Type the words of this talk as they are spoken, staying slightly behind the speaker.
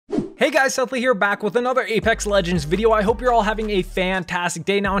Hey guys, Sethley here, back with another Apex Legends video. I hope you're all having a fantastic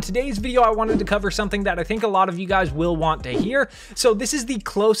day. Now in today's video, I wanted to cover something that I think a lot of you guys will want to hear. So this is the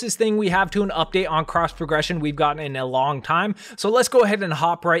closest thing we have to an update on cross progression we've gotten in a long time. So let's go ahead and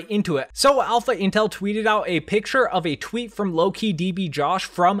hop right into it. So Alpha Intel tweeted out a picture of a tweet from Lowkey DB Josh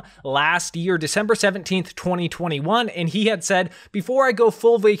from last year, December 17th, 2021. And he had said, before I go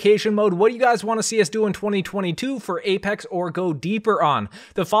full vacation mode, what do you guys want to see us do in 2022 for Apex or go deeper on?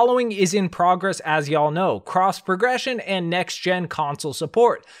 The following is in progress, as y'all know: cross progression and next gen console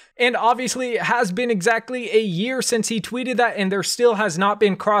support. And obviously it has been exactly a year since he tweeted that, and there still has not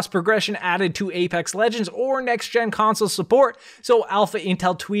been cross progression added to Apex Legends or next gen console support. So Alpha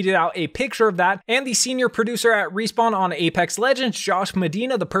Intel tweeted out a picture of that, and the senior producer at Respawn on Apex Legends, Josh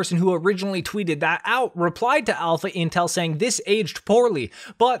Medina, the person who originally tweeted that out, replied to Alpha Intel saying, "This aged poorly,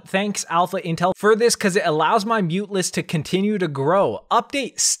 but thanks Alpha Intel for this because it allows my mute list to continue to grow.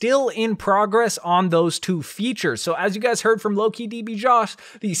 Update still in progress on those two features." So as you guys heard from Lowkey DB Josh,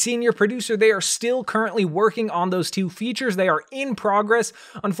 the senior producer, they are still currently working on those two features. They are in progress.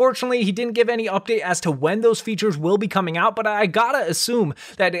 Unfortunately, he didn't give any update as to when those features will be coming out, but I gotta assume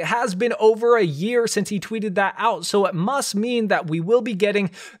that it has been over a year since he tweeted that out, so it must mean that we will be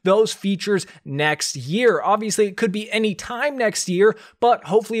getting those features next year. Obviously, it could be any time next year, but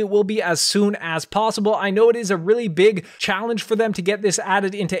hopefully it will be as soon as possible. I know it is a really big challenge for them to get this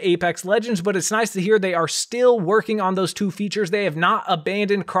added into Apex Legends, but it's nice to hear they are still working on those two features. They have not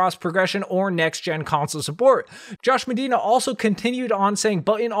abandoned cross progression or next gen console support. Josh Medina also continued on saying,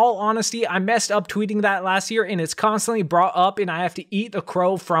 "But in all honesty, I messed up tweeting that last year and it's constantly brought up and I have to eat the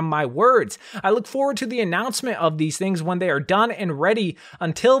crow from my words. I look forward to the announcement of these things when they are done and ready.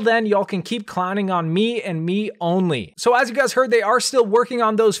 Until then, y'all can keep clowning on me and me only." So as you guys heard, they are still working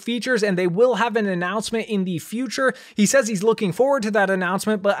on those features and they will have an announcement in the future. He says he's looking forward to that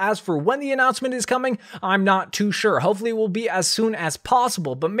announcement, but as for when the announcement is coming, I'm not too sure. Hopefully it will be as soon as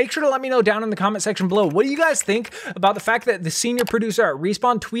possible, but make sure to let me know down in the comment section below. What do you guys think about the fact that the senior producer at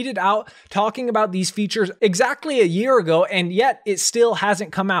Respawn tweeted out talking about these features exactly a year ago, and yet it still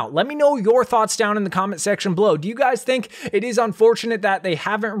hasn't come out? Let me know your thoughts down in the comment section below. Do you guys think it is unfortunate that they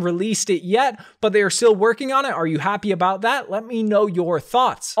haven't released it yet, but they are still working on it? Are you happy about that? Let me know your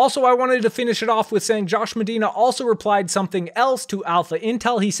thoughts. Also, I wanted to finish it off with saying Josh Medina also replied something else to Alpha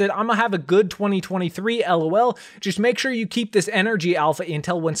Intel. He said, "I'm gonna have a good 2023, LOL. Just make sure you keep this energy, Alpha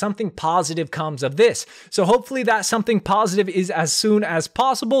Intel, when something positive comes of this." So hopefully that something positive is as soon as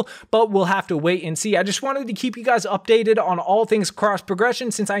possible, but we'll have to wait and see. I just wanted to keep you guys updated on all things cross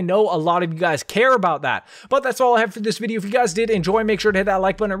progression since I know a lot of you guys care about that. But that's all I have for this video. If you guys did enjoy, make sure to hit that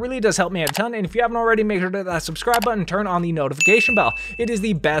like button. It really does help me out a ton. And if you haven't already, make sure to hit that subscribe button and turn on the notification bell. It is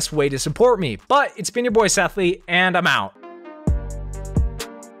the best way to support me. But it's been your boy Sethley, and I'm out.